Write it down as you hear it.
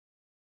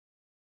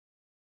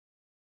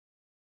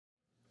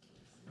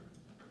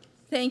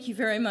Thank you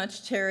very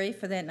much, Terry,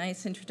 for that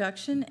nice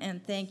introduction,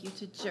 and thank you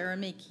to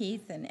Jeremy,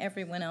 Keith, and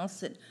everyone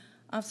else at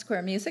Off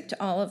Square Music,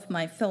 to all of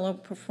my fellow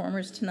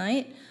performers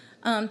tonight,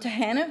 to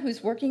Hannah,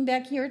 who's working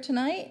back here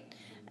tonight,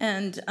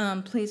 and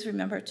please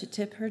remember to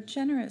tip her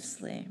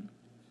generously.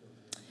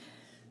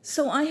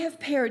 So I have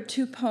paired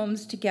two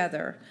poems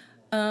together.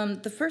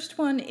 The first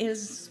one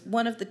is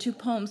one of the two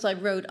poems I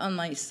wrote on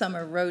my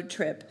summer road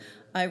trip.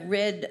 I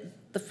read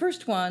the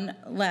first one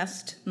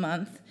last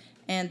month,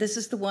 and this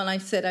is the one I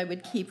said I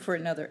would keep for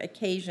another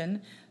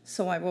occasion,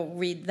 so I will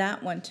read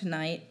that one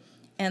tonight.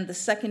 And the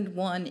second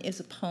one is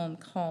a poem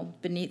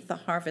called Beneath the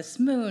Harvest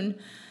Moon.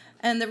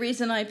 And the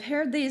reason I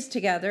paired these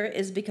together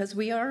is because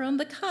we are on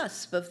the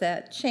cusp of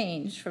that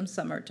change from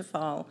summer to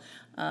fall.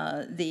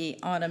 The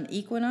autumn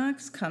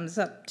equinox comes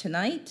up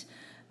tonight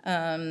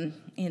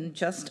in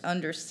just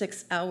under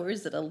 6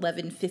 hours at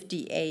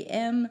 11:50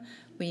 a.m.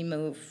 We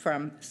move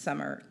from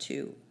summer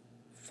to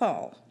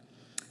fall.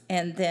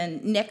 And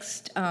then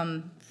next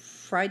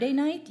Friday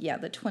night,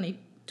 the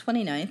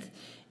 29th,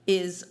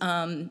 is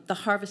the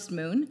harvest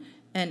moon,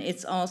 and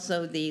it's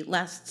also the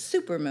last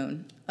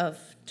supermoon of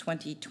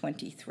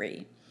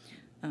 2023.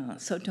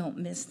 So don't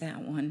miss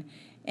that one.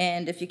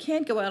 And if you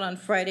can't go out on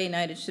Friday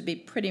night, it should be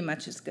pretty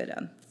much as good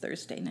on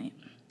Thursday night.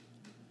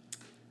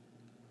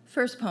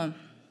 First poem,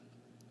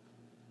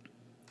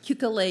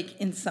 Keuka Lake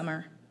in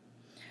Summer,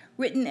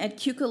 written at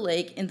Keuka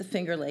Lake in the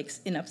Finger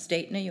Lakes in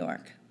upstate New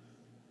York.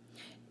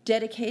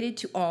 Dedicated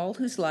to all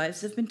whose lives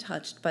have been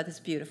touched by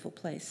this beautiful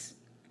place.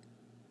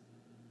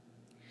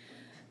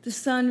 The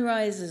sun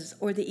rises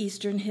o'er the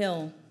eastern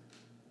hill.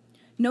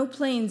 No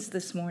planes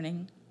this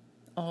morning.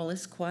 All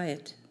is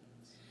quiet,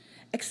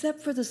 except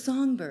for the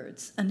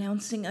songbirds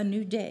announcing a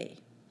new day.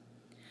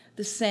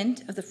 The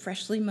scent of the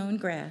freshly mown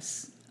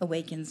grass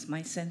awakens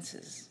my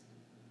senses.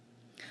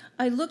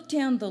 I look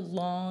down the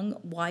long,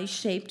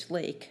 Y-shaped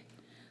lake.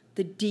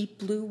 The deep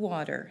blue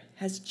water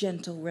has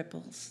gentle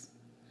ripples.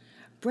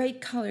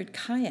 Bright-colored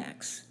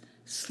kayaks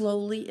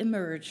slowly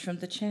emerge from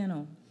the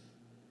channel.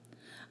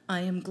 I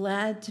am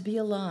glad to be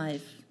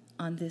alive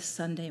on this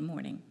Sunday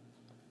morning.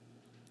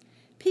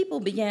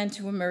 People began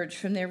to emerge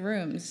from their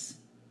rooms.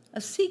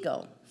 A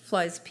seagull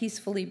flies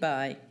peacefully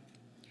by,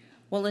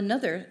 while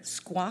another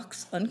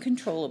squawks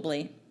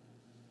uncontrollably.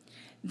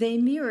 They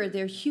mirror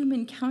their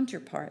human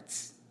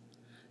counterparts,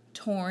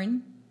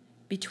 torn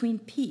between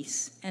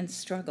peace and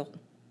struggle.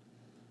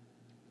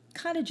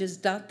 Cottages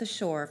dot the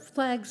shore,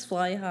 flags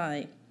fly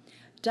high.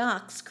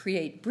 Docks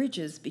create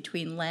bridges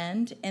between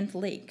land and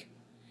lake.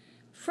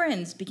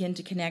 Friends begin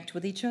to connect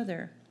with each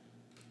other.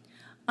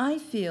 I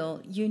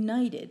feel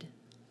united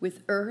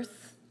with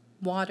earth,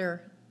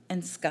 water,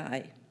 and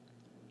sky.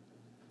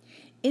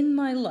 In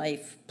My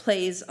Life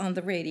plays on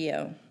the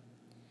radio.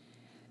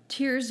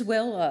 Tears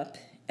well up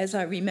as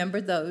I remember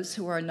those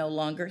who are no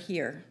longer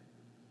here.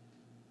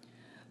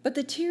 But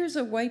the tears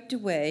are wiped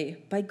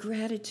away by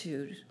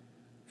gratitude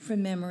for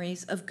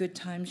memories of good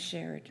times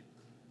shared.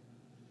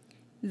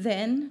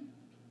 Then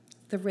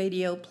the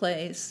radio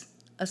plays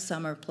A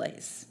Summer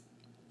Place.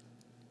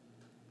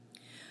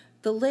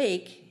 The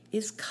lake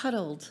is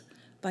cuddled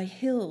by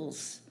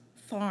hills,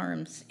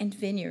 farms, and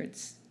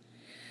vineyards.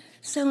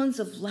 Sounds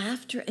of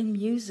laughter and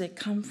music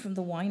come from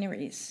the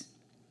wineries.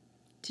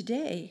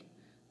 Today,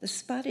 the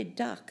spotted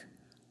duck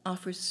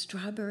offers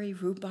strawberry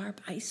rhubarb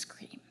ice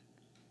cream.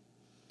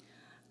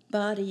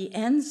 Body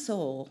and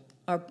soul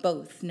are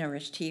both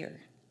nourished here.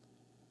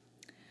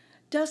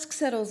 Dusk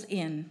settles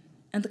in,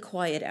 and the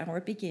quiet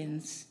hour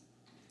begins.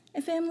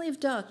 A family of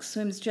ducks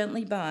swims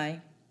gently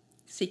by,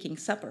 seeking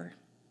supper.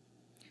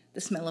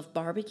 The smell of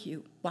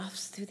barbecue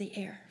wafts through the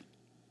air.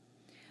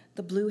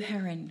 The blue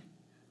heron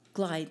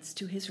glides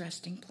to his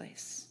resting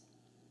place.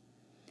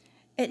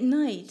 At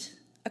night,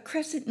 a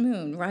crescent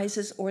moon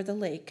rises o'er the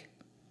lake.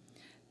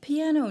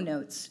 Piano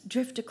notes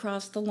drift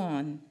across the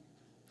lawn.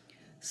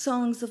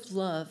 Songs of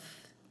love,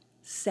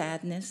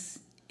 sadness,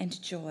 and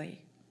joy.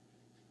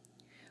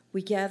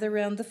 We gather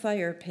round the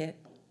fire pit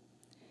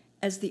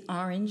as the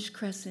orange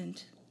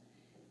crescent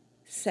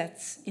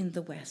sets in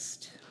the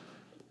west.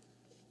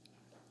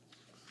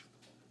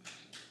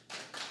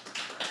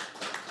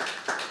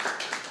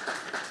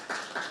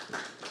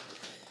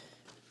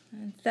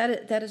 And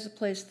that is a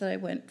place that I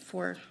went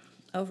for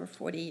over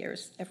 40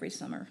 years every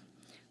summer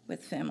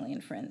with family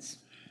and friends.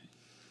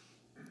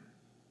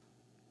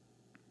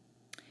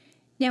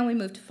 Now we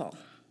move to fall.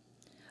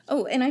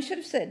 Oh, and I should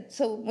have said,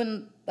 so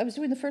when I was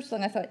doing the first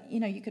song, I thought,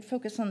 you could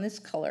focus on this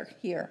color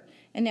here,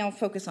 and now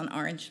focus on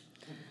orange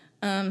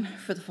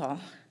for the fall.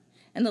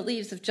 And the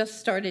leaves have just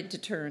started to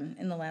turn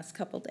in the last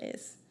couple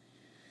days.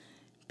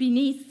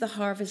 Beneath the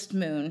harvest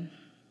moon,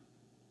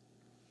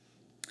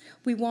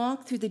 we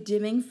walk through the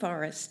dimming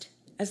forest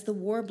as the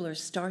warbler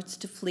starts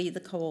to flee the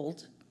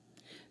cold.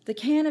 The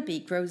canopy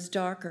grows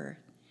darker,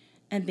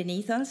 and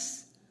beneath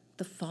us,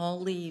 the fall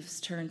leaves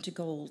turn to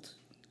gold.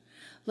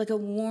 Like a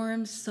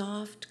warm,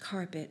 soft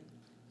carpet,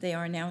 they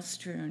are now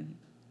strewn.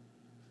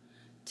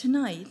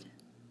 Tonight,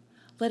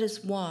 let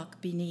us walk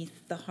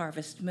beneath the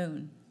harvest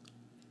moon.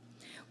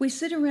 We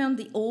sit around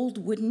the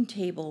old wooden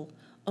table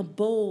a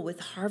bowl with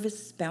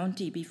harvest's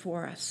bounty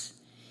before us,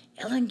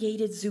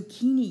 elongated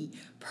zucchini,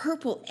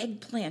 purple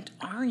eggplant,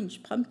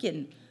 orange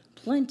pumpkin,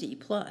 plenty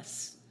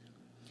plus.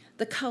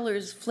 The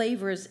colors,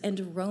 flavors, and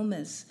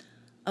aromas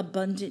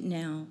abundant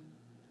now,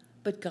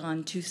 but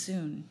gone too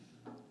soon.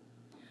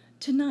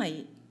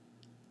 Tonight,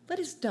 let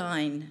us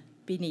dine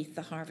beneath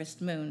the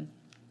harvest moon.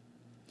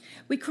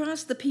 We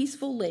cross the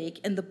peaceful lake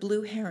and the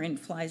blue heron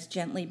flies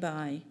gently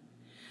by.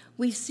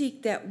 We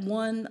seek that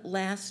one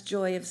last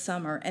joy of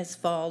summer as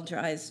fall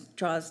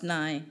draws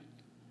nigh.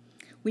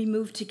 We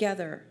move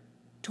together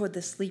toward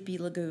the sleepy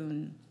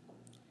lagoon.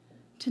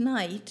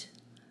 Tonight,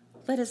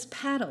 let us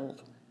paddle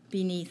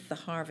beneath the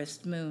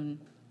harvest moon.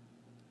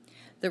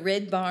 The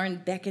red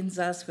barn beckons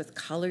us with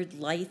colored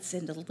lights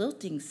and a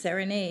lilting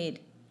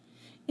serenade.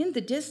 In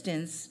the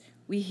distance,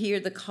 we hear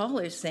the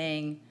callers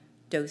saying,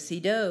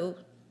 do-si-do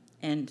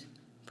and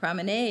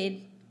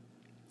promenade.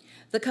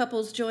 The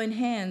couples join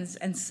hands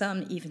and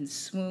some even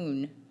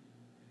swoon.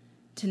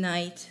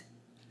 Tonight,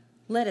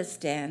 let us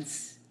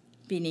dance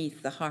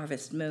beneath the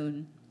harvest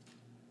moon.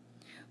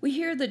 We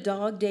hear the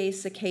dog-day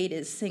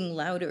cicadas sing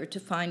louder to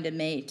find a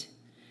mate,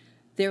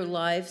 their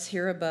lives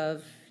here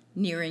above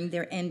nearing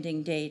their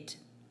ending date.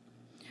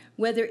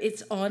 Whether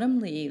it's autumn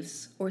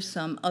leaves or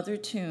some other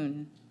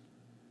tune,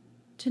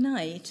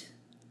 tonight,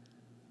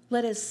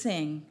 let us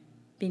sing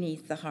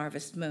beneath the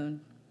harvest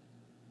moon.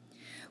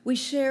 We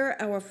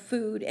share our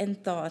food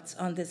and thoughts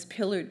on this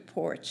pillared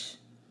porch.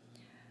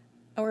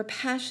 Our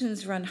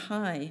passions run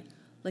high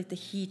like the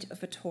heat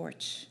of a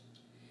torch.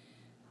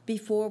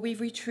 Before we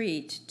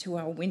retreat to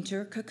our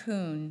winter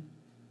cocoon,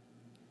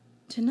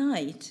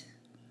 tonight,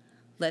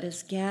 let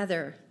us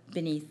gather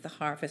beneath the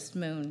harvest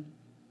moon.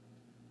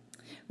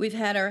 We've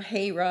had our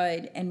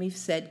hayride and we've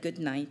said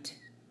goodnight.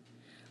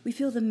 We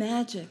feel the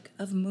magic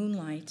of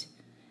moonlight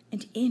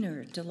and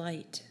inner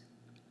delight.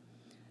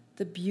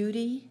 The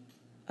beauty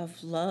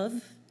of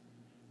love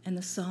and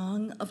the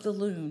song of the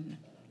loon.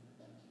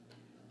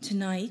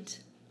 Tonight,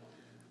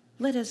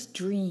 let us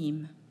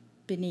dream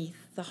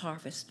beneath the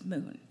harvest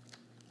moon.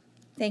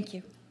 Thank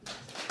you.